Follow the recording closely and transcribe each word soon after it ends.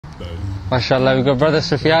MashaAllah, we've got Brother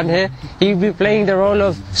Sufyan here. He'll be playing the role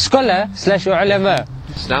of scholar / ulama.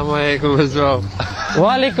 Assalamu alaikum as well.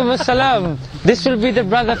 Wa alaikum assalam. This will be the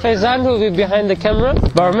Brother Faizan who will be behind the camera.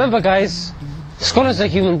 But remember guys, scholars are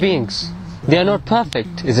human beings. They are not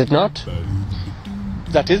perfect, is it not?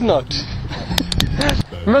 That is not.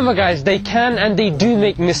 Remember guys, they can and they do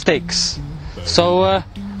make mistakes. So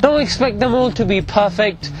don't expect them all to be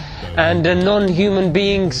perfect and non-human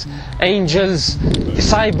beings, angels,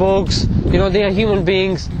 cyborgs. You know, they are human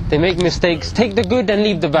beings, they make mistakes. Take the good and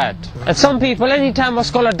leave the bad. And some people, anytime a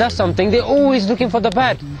scholar does something, they're always looking for the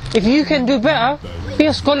bad. If you can do better, be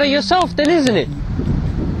a scholar yourself then, isn't it?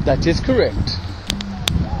 That is correct.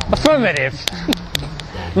 Affirmative.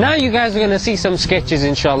 Now you guys are going to see some sketches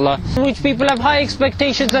inshallah, in which people have high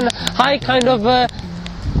expectations and high kind of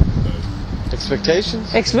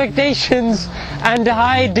expectations and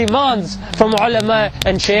high demands from ulama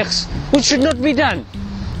and sheikhs, which should not be done.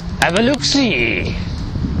 Have a look-see.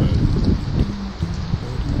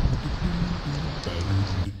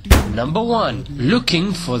 Number 1.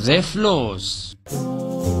 Looking for their flaws.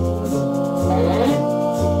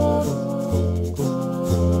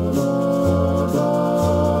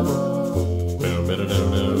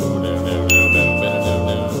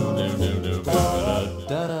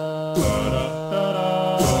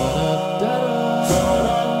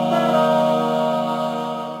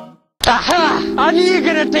 I knew you were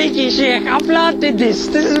going to take it, Sheikh. I planted this.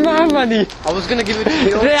 This is my money. I was going to give it to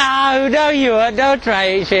you. No, you were. Don't try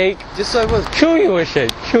it, Sheikh. Just so I was. Sure you were,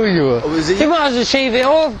 Sheikh. Sure you were. Oh, is it you might as well shave it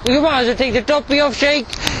off. You might as well take the toppy off, Sheikh.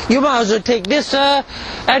 You might as well take this,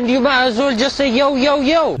 and you might as well just say yo, yo,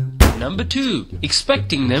 yo. Number 2.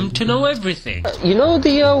 Expecting them to know everything. You know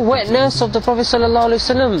the wet nurse of the Prophet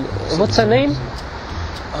ﷺ? What's her name?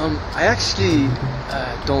 I actually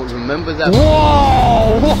don't remember that.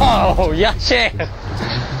 Whoa, ya Sheikh.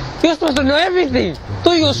 You're supposed to know everything.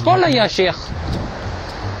 So you're a scholar, ya Sheikh.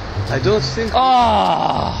 I don't think.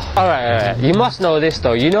 Oh. Alright. You must know this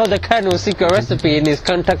though. You know the Colonel's secret recipe in his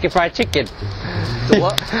Kentucky Fried Chicken? The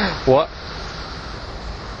what? What?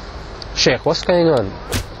 Sheikh, what's going on?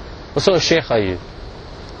 What sort of Sheikh are you?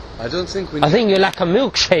 I don't think we. I think you're like a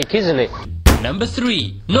milkshake, isn't it? Number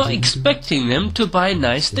 3. Not expecting them to buy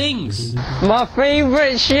nice things. My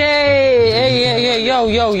favorite Sheikh! Hey,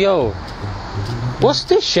 yo. What's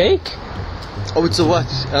this, Sheikh? Oh, it's a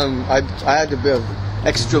watch. I had a bit of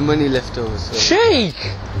extra money left over. So. Sheikh!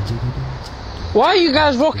 Why are you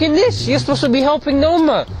guys rocking this? You're supposed to be helping the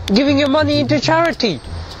Ummah, giving your money into charity.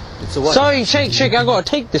 It's a watch. Sorry, Sheikh, I gotta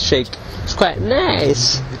take this, Sheikh. It's quite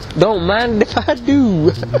nice. Don't mind if I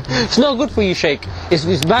do. It's not good for you, Sheikh. It's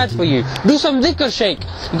bad for you. Do some dhikr, Sheikh.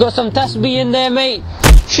 You got some tasbih in there, mate.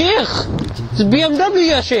 Sheikh! It's BMW,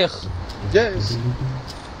 ya Sheikh. Yes.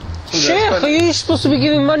 Sheikh, are you supposed to be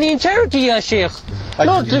giving money in charity, ya Sheikh?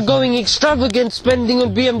 Not going extravagant spending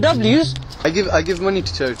on BMWs. I give money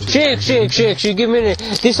to charity. Sheikh, you give me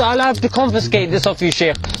this. I'll have to confiscate this off you,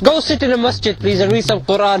 Sheikh. Go sit in a masjid, please, and read some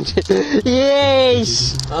Quran.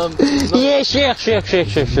 Yes. No. Yeah,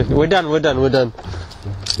 Sheikh. We're done.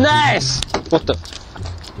 Nice. What the?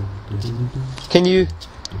 Can you?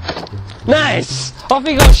 Nice. Off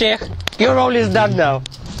you go, Sheikh. Your role is done now.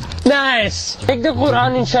 Nice. Take the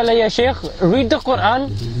Quran, inshallah, ya Sheikh. Read the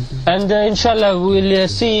Quran, and inshallah we'll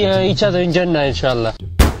see each other in Jannah, inshallah.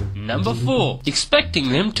 Number 4. Expecting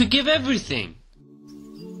them to give everything.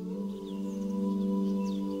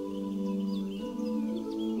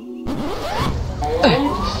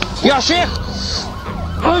 Ya Sheikh!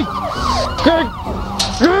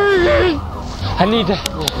 I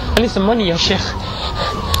need some money, ya Sheikh.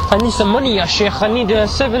 I need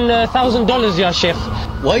 $7,000, ya Sheikh.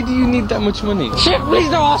 Why do you need that much money? Sheikh, please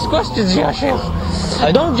don't ask questions, ya Sheikh.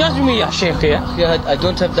 Don't judge me, ya Sheikh, yeah? Yeah, I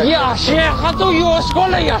don't have that. Ya Sheikh, I thought you were a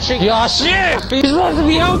scholar, ya Sheikh. Ya Sheikh, you're supposed to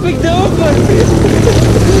be helping the Ummah.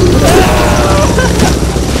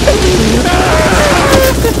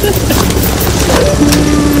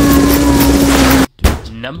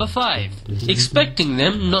 Number 5. Expecting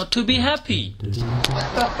them not to be happy.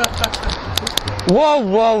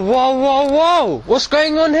 Whoa. What's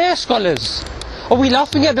going on here, scholars? Are we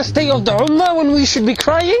laughing at the state of the Ummah when we should be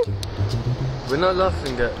crying? We're not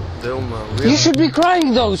laughing at the Ummah. You should be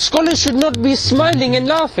crying though. Scholars should not be smiling and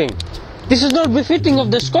laughing. This is not befitting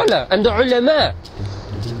of the scholar and the ulama.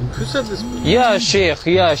 Who said this? Ya Sheikh.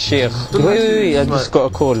 Wait, I just got a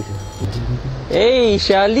call. Hey,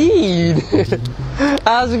 Charlene.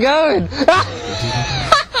 How's it going?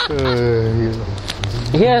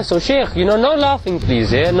 Yeah, so Sheikh, no laughing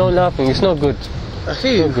please, yeah? No laughing, it's not good.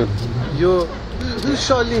 Akhi, not good. Who's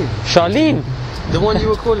Charlene? Charlene? The one you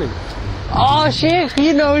were calling? Oh, Sheikh,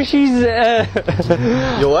 you know, she's...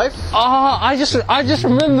 Your wife? Oh, I just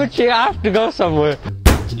remembered, Sheikh, I have to go somewhere.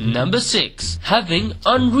 Number 6. Having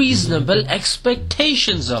unreasonable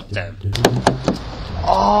expectations of them.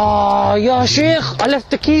 Oh, yeah, Sheikh, I left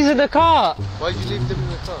the keys in the car. Why'd you leave them in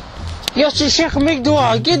the car? Yeah, Sheikh, make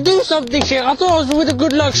dua. Do something, Sheikh. I thought I was with a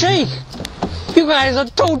good luck Sheikh. You guys are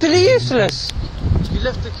totally useless. You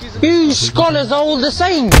left the keys in the You scholars are all the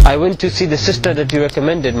same. I went to see the sister that you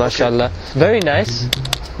recommended, mashallah. Very nice,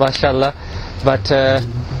 mashallah. But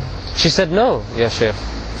she said no, yeah, Sheikh.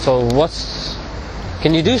 So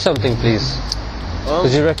can you do something, please?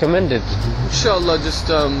 Because you recommended. Inshallah, just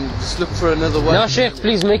look for another wife. No, Sheikh,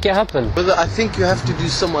 please make it happen. Brother, I think you have to do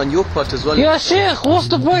some on your part as well. Yeah, Sheikh, what's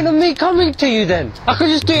the point of me coming to you then? I could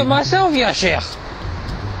just do it myself, yeah, Sheikh.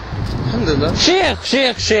 Alhamdulillah. Sheikh.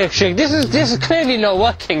 This is clearly not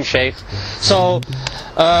working, Sheikh. So,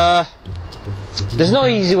 there's no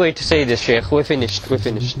easy way to say this, Sheikh. We're finished.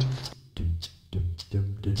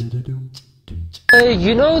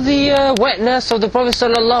 You know the wetness of the Prophet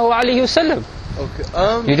sallallahu alaihi wasallam? Okay.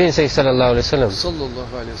 You didn't say sallallahu alaihi wasallam.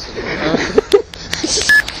 Sallallahu alaihi wasallam.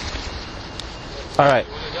 Alright.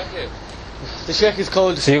 The Sheikh is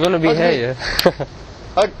cold. So you're gonna be here, yeah?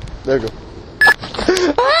 There you go.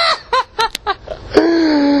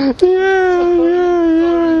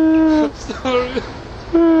 Yeah. Sorry.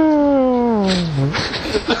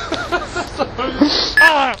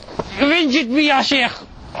 You've injured me, ya Sheikh.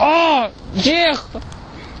 Oh, Sheikh.